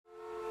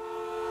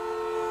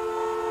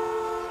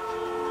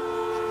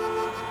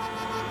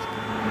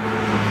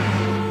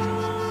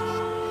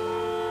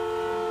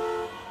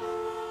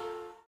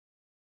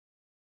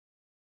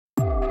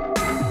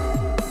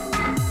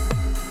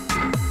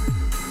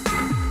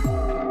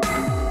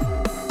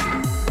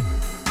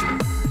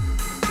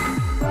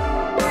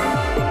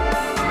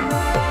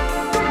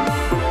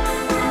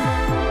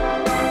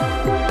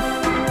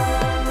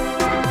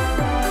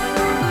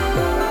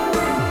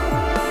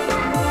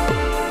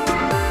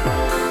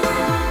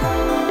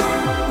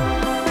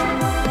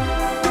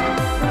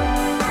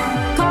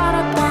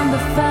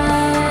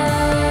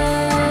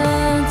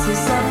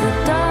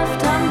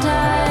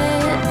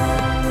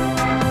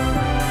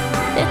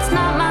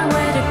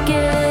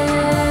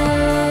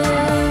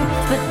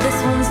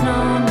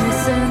known me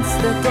since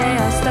the day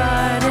I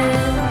started.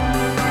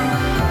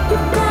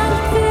 You've got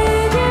it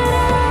figured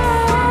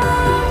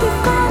out.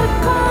 You've got a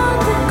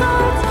conquer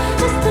cards,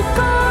 just a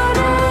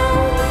garden.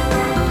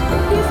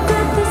 You've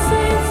got the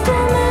saints to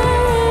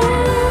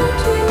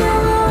manage. We know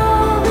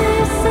we'll be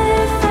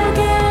safe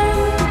again.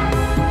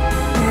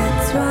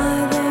 It's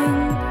writhing,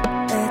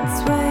 it's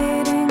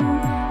waiting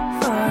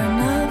for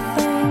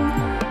nothing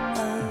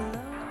alone.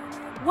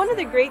 One of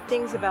the great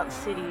things about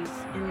cities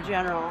in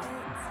general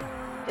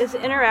is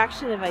the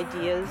interaction of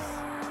ideas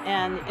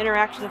and the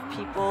interaction of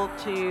people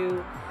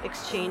to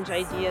exchange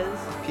ideas.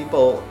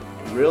 People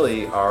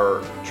really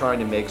are trying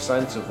to make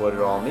sense of what it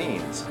all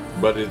means.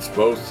 But it's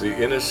both the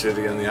inner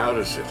city and the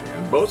outer city,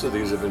 and both of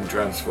these have been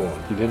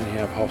transformed. You didn't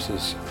have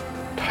houses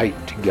tight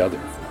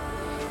together.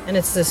 And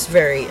it's this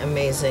very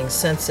amazing,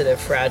 sensitive,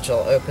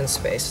 fragile open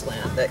space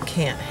land that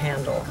can't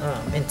handle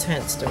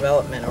intense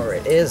development, or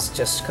it is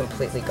just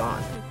completely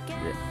gone.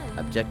 The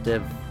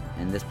objective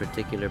in this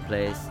particular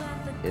place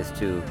is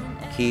to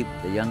keep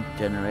the young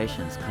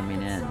generations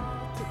coming in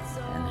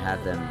and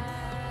have them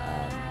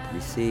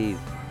receive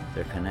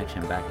their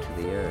connection back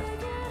to the earth.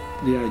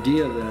 The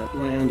idea that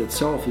land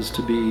itself is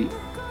to be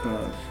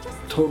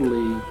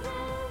totally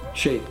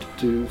shaped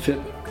to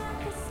fit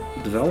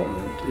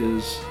development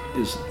is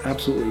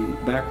absolutely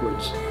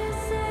backwards.